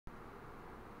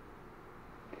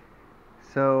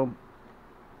So,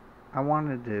 I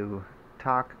wanted to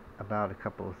talk about a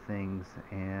couple of things,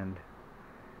 and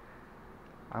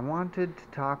I wanted to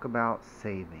talk about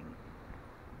saving.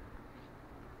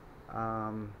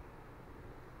 Um,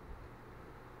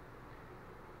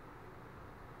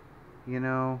 you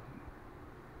know,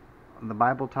 the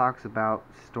Bible talks about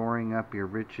storing up your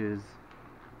riches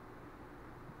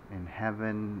in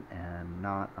heaven and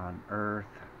not on earth.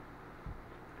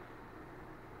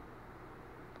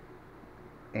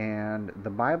 And the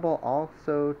Bible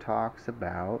also talks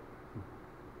about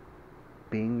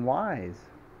being wise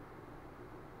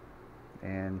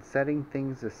and setting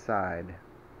things aside.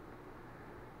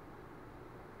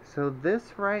 So,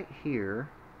 this right here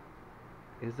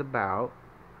is about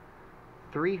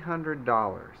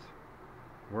 $300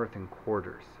 worth in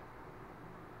quarters.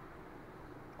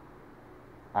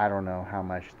 I don't know how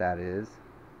much that is.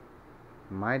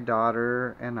 My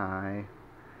daughter and I,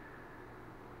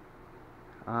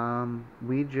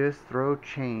 we just throw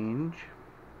change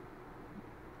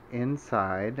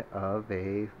inside of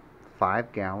a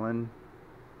 5-gallon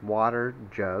water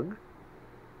jug,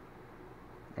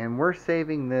 and we're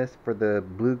saving this for the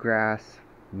Bluegrass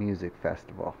Music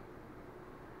Festival.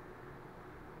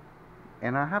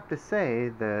 And I have to say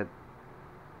that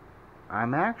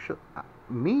I'm actually,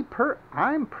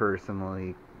 I'm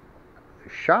personally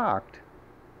shocked.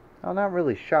 Well, not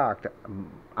really shocked.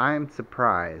 I'm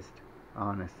surprised,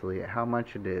 honestly, at how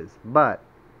much it is. But,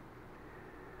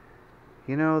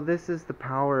 this is the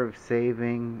power of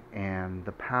saving and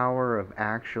the power of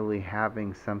actually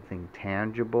having something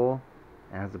tangible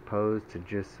as opposed to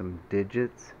just some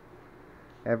digits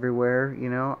everywhere.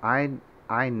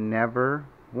 I never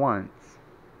once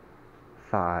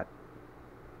thought,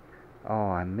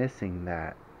 oh, I'm missing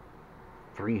that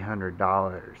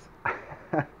 $300.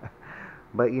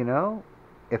 But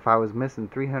if I was missing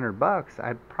 $300,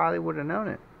 I probably would have known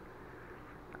it.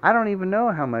 I don't even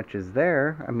know how much is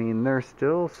there. I mean, there's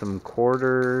still some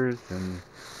quarters, and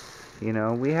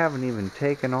we haven't even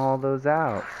taken all those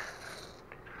out.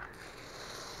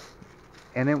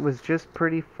 And it was just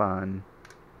pretty fun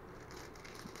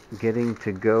getting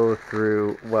to go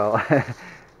through, well,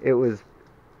 it was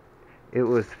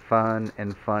fun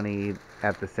and funny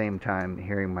at the same time,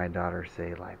 hearing my daughter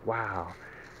say, like, wow,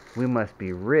 we must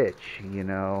be rich,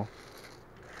 because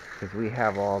we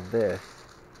have all this.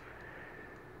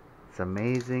 It's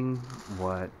amazing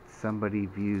what somebody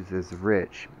views as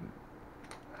rich.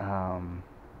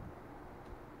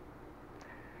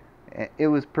 It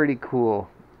was pretty cool,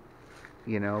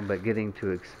 but getting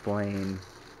to explain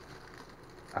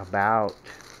about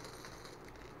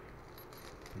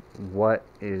what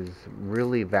is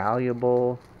really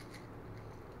valuable,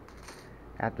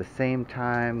 at the same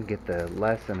time get the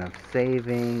lesson of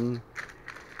saving,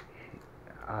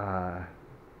 uh,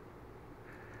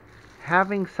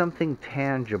 having something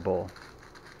tangible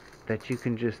that you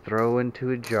can just throw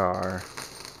into a jar.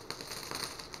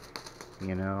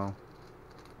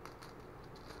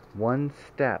 One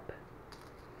step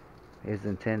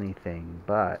isn't anything,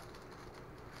 but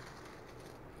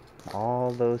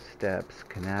all those steps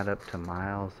can add up to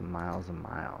miles and miles and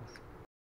miles.